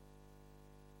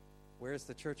 Where's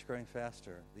the church growing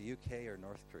faster, the UK or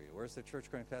North Korea? Where's the church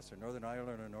growing faster, Northern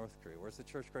Ireland or North Korea? Where's the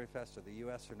church growing faster, the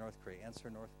US or North Korea? Answer,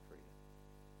 North Korea.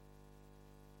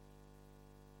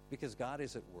 Because God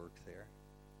is at work there.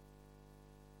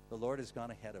 The Lord has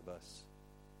gone ahead of us,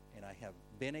 and I have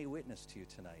been a witness to you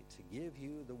tonight to give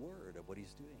you the word of what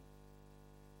he's doing.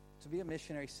 To be a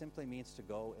missionary simply means to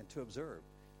go and to observe,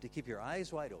 to keep your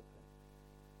eyes wide open,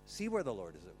 see where the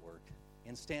Lord is at work,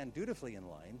 and stand dutifully in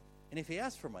line. And if he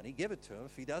asks for money, give it to him.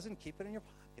 If he doesn't, keep it in your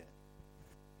pocket.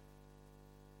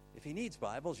 If he needs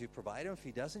Bibles, you provide him. If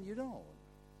he doesn't, you don't.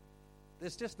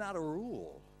 There's just not a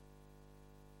rule.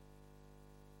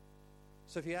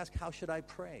 So if you ask, how should I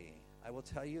pray? I will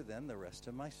tell you then the rest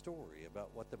of my story about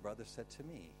what the brother said to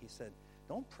me. He said,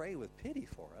 don't pray with pity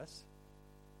for us.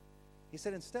 He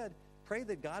said, instead, pray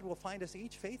that God will find us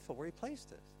each faithful where he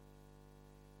placed us.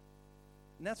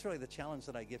 And that's really the challenge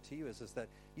that I give to you is that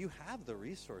you have the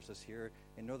resources here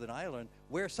in Northern Ireland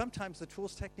where sometimes the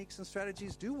tools, techniques, and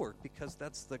strategies do work because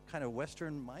that's the kind of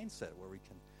Western mindset where we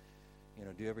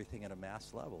can, do everything at a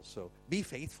mass level. So be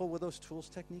faithful with those tools,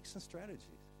 techniques, and strategies.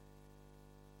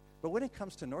 But when it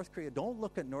comes to North Korea, don't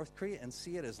look at North Korea and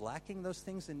see it as lacking those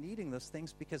things and needing those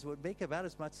things because it would make about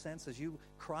as much sense as you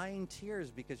crying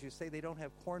tears because you say they don't have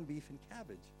corned beef and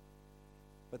cabbage.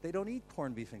 But they don't eat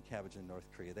corned beef and cabbage in North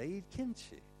Korea. They eat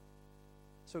kimchi.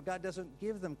 So God doesn't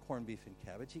give them corned beef and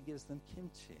cabbage. He gives them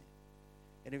kimchi.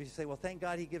 And if you say, well, thank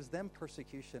God he gives them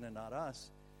persecution and not us,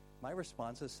 my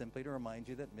response is simply to remind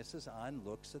you that Mrs. An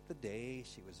looks at the day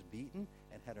she was beaten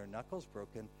and had her knuckles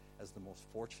broken as the most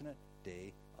fortunate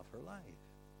day of her life.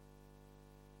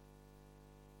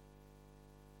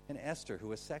 And Esther, who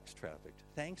was sex trafficked,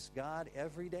 thanks God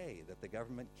every day that the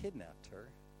government kidnapped her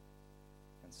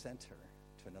and sent her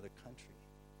to another country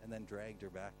and then dragged her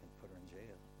back and put her in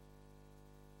jail.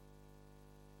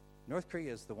 North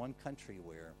Korea is the one country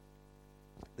where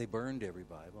they burned every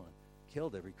Bible and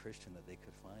killed every Christian that they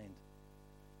could find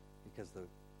because the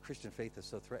Christian faith is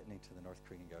so threatening to the North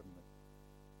Korean government.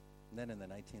 And then in the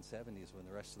 1970s, when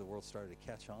the rest of the world started to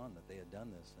catch on that they had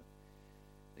done this, and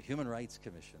the Human Rights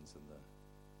Commissions and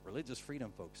the religious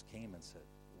freedom folks came and said,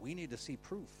 we need to see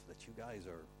proof that you guys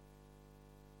are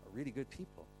really good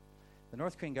people. The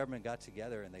North Korean government got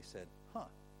together and they said,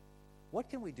 what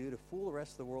can we do to fool the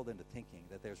rest of the world into thinking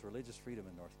that there's religious freedom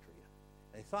in North Korea?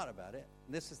 They thought about it,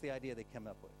 and this is the idea they came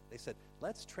up with. They said,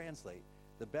 let's translate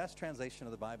the best translation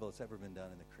of the Bible that's ever been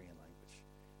done in the Korean language.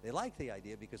 They liked the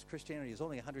idea because Christianity is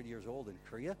only 100 years old in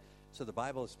Korea, so the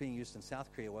Bible that's being used in South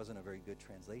Korea wasn't a very good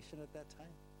translation at that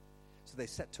time. So they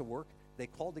set to work. They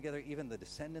called together even the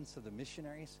descendants of the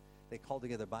missionaries. They called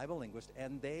together Bible linguists,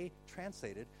 and they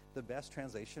translated the best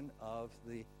translation of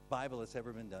the Bible that's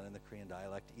ever been done in the Korean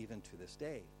dialect, even to this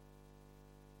day.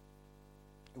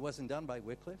 It wasn't done by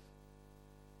Wycliffe.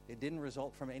 It didn't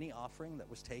result from any offering that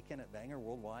was taken at Bangor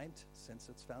Worldwide since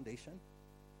its foundation.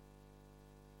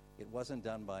 It wasn't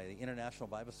done by the International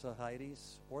Bible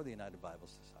Societies or the United Bible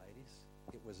Societies.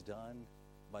 It was done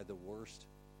by the worst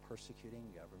persecuting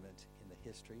government in the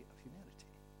history of humanity.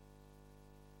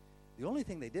 The only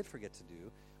thing they did forget to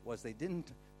do was they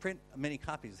didn't print many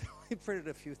copies. They printed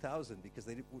a few thousand because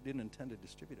they didn't intend to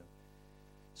distribute them.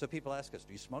 So people ask us,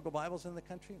 do you smuggle Bibles in the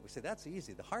country? We say, that's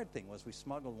easy. The hard thing was we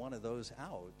smuggled one of those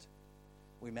out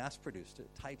We mass-produced it,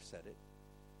 typeset it,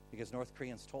 because North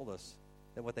Koreans told us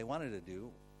that what they wanted to do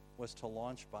was to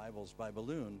launch Bibles by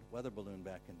balloon, weather balloon,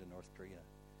 back into North Korea.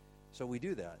 So we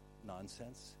do that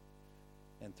nonsense,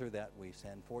 and through that we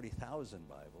send 40,000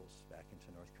 Bibles back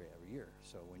into North Korea every year.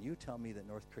 So when you tell me that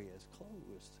North Korea is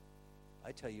closed,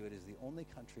 I tell you it is the only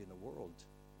country in the world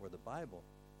where the Bible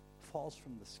falls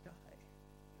from the sky.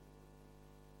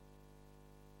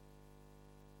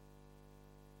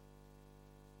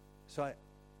 So I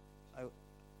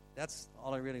that's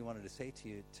all I really wanted to say to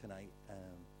you tonight.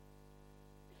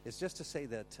 Is just to say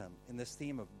that in this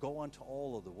theme of go unto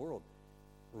all of the world,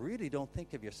 really don't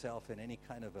think of yourself in any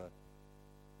kind of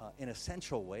an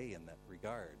essential way in that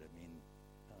regard. I mean,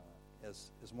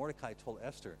 as Mordecai told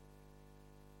Esther,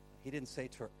 he didn't say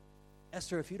to her,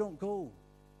 Esther, if you don't go,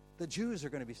 the Jews are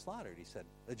going to be slaughtered. He said,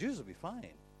 the Jews will be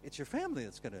fine. It's your family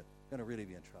that's going to really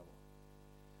be in trouble.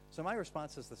 So my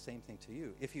response is the same thing to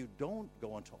you. If you don't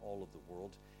go into all of the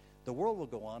world will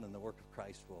go on and the work of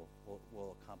Christ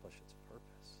will accomplish its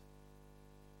purpose.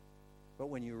 But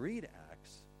when you read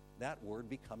Acts, that word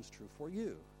becomes true for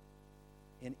you.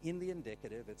 And in the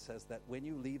indicative, it says that when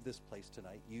you leave this place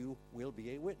tonight, you will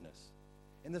be a witness.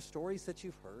 And the stories that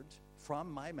you've heard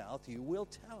from my mouth, you will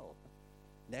tell.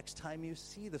 Next time you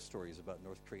see the stories about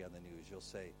North Korea on the news, you'll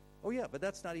say, oh yeah, but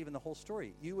that's not even the whole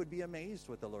story. You would be amazed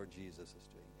what the Lord Jesus is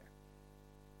doing there.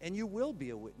 And you will be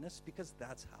a witness because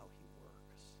that's how he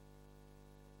works.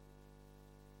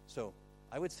 So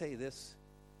I would say this,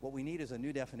 what we need is a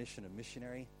new definition of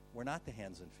missionary. We're not the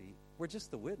hands and feet. We're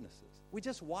just the witnesses. We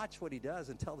just watch what he does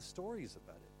and tell the stories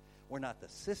about it. We're not the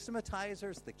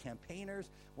systematizers, the campaigners.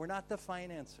 We're not the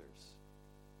financiers.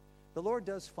 The Lord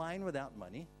does fine without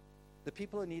money. The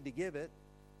people who need to give it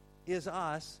is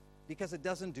us, because it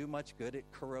doesn't do much good. It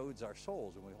corrodes our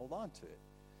souls when we hold on to it.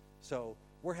 So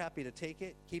we're happy to take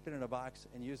it, keep it in a box,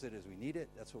 and use it as we need it.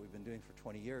 That's what we've been doing for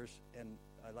 20 years, and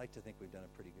I like to think we've done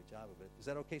a pretty good job of it. Is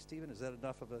that okay, Stephen? Is that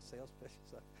enough of a sales pitch?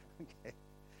 Okay.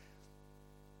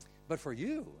 But for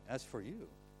you, as for you,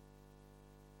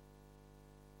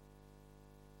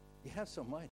 you have so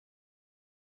much.